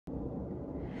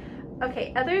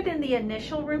Okay, other than the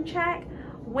initial room check,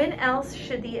 when else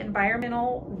should the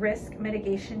environmental risk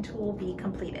mitigation tool be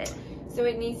completed? So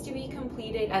it needs to be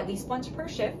completed at least once per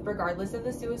shift, regardless of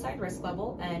the suicide risk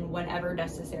level, and whenever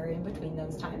necessary in between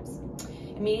those times.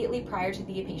 Immediately prior to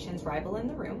the patient's arrival in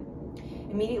the room,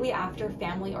 immediately after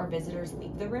family or visitors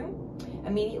leave the room,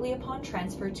 immediately upon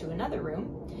transfer to another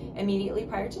room, immediately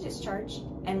prior to discharge,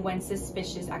 and when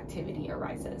suspicious activity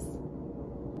arises.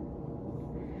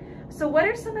 So what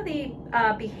are some of the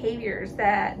behaviors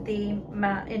that the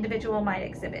individual might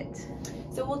exhibit?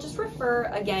 So we'll just refer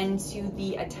again to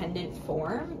the attendant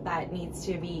form that needs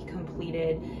to be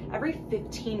completed every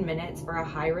 15 minutes for a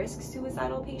high-risk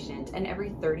suicidal patient and every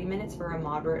 30 minutes for a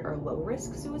moderate or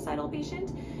low-risk suicidal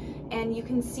patient. And you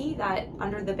can see that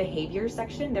under the behaviors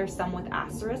section, there's some with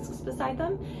asterisks beside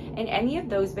them. And any of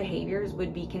those behaviors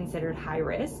would be considered high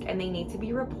risk, and they need to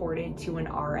be reported to an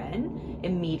RN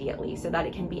immediately so that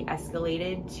it can be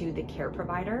escalated to the care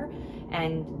provider,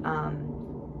 and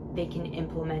they can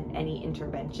implement any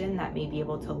intervention that may be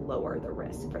able to lower the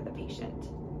risk for the patient.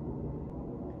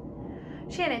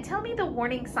 Shannon, tell me the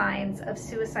warning signs of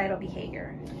suicidal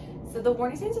behavior. So the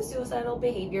warning signs of suicidal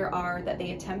behavior are that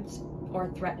they attempt or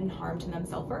threaten harm to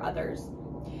themselves or others.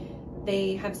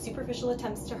 They have superficial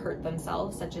attempts to hurt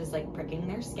themselves, such as like pricking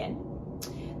their skin.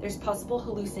 There's possible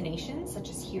hallucinations, such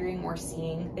as hearing or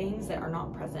seeing things that are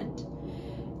not present.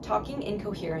 Talking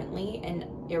incoherently and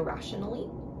irrationally,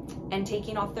 and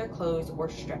taking off their clothes or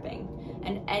stripping.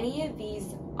 And any of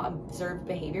these observed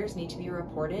behaviors need to be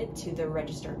reported to the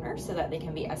registered nurse so that they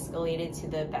can be escalated to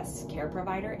the best care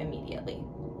provider immediately.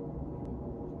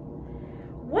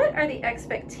 What are the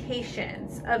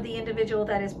expectations of the individual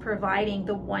that is providing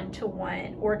the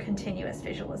one-to-one or continuous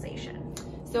visualization?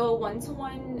 So a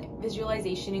one-to-one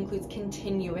visualization includes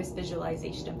continuous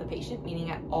visualization of the patient,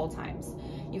 meaning at all times.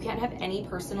 You can't have any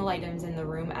personal items in the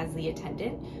room as the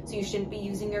attendant, so you shouldn't be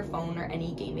using your phone or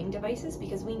any gaming devices,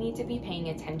 because we need to be paying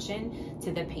attention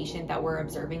to the patient that we're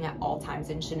observing at all times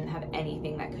and shouldn't have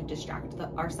anything that could distract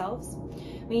ourselves.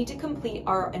 We need to complete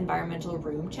our environmental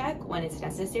room check when it's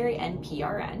necessary and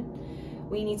PRN.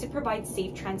 We need to provide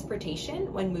safe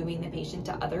transportation when moving the patient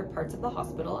to other parts of the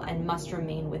hospital and must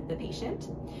remain with the patient.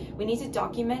 We need to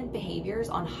document behaviors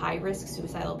on high-risk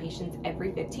suicidal patients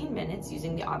every 15 minutes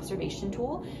using the observation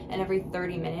tool, and every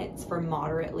 30 minutes for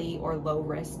moderately or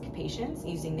low-risk patients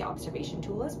using the observation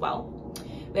tool as well.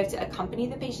 We have to accompany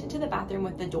the patient to the bathroom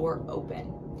with the door open.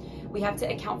 We have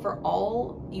to account for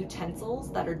all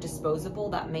utensils that are disposable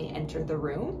that may enter the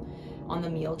room on the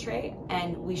meal tray,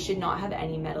 and we should not have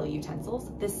any metal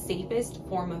utensils. The safest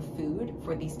form of food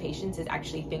for these patients is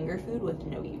actually finger food with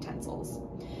no utensils.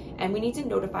 And we need to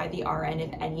notify the RN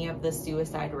if any of the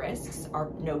suicide risks are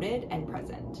noted and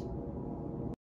present.